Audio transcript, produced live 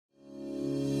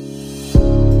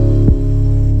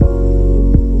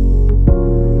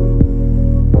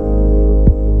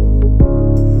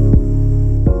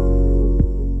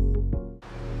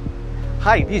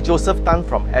Hi, this is Joseph Tan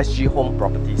from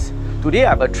SGHomezProperties. Today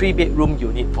I have a 3-bedroom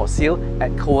unit for sale at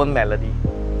Kovan Melody.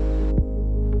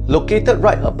 Located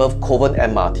right above Kovan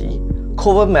MRT,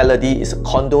 Kovan Melody is a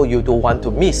condo you don't want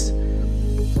to miss.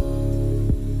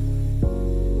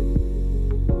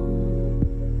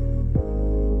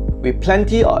 With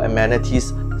plenty of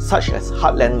amenities such as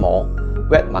Heartland Mall,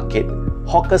 wet market,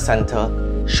 hawker centre,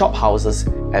 shop houses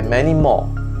and many more.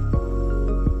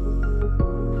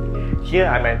 Here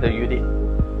I'm at the unit.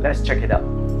 Let's check it out.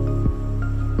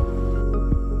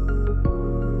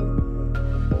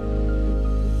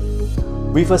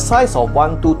 With a size of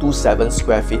 1227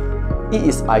 square feet, it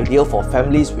is ideal for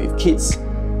families with kids.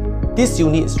 This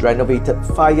unit is renovated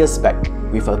 5 years back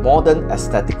with a modern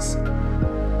aesthetics.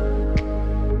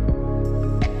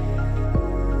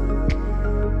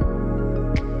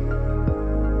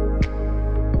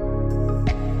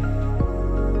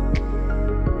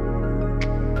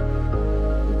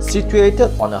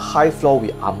 Situated on a high floor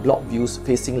with unblocked views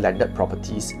facing landed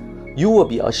properties, you will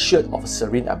be assured of a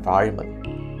serene environment.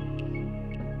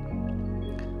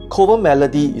 Kovan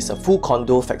Melody is a full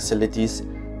condo facilities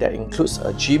that includes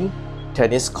a gym,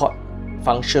 tennis court,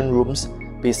 function rooms,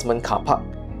 basement car park,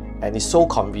 and is so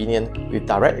convenient with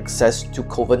direct access to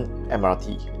Kovan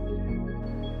MRT.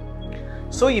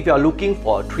 So if you are looking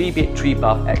for a 3-bed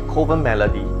 3-bath at Kovan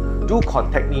Melody, do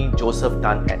contact me, Joseph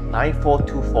Tan, at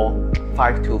 9424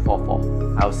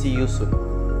 5244. I'll see you soon.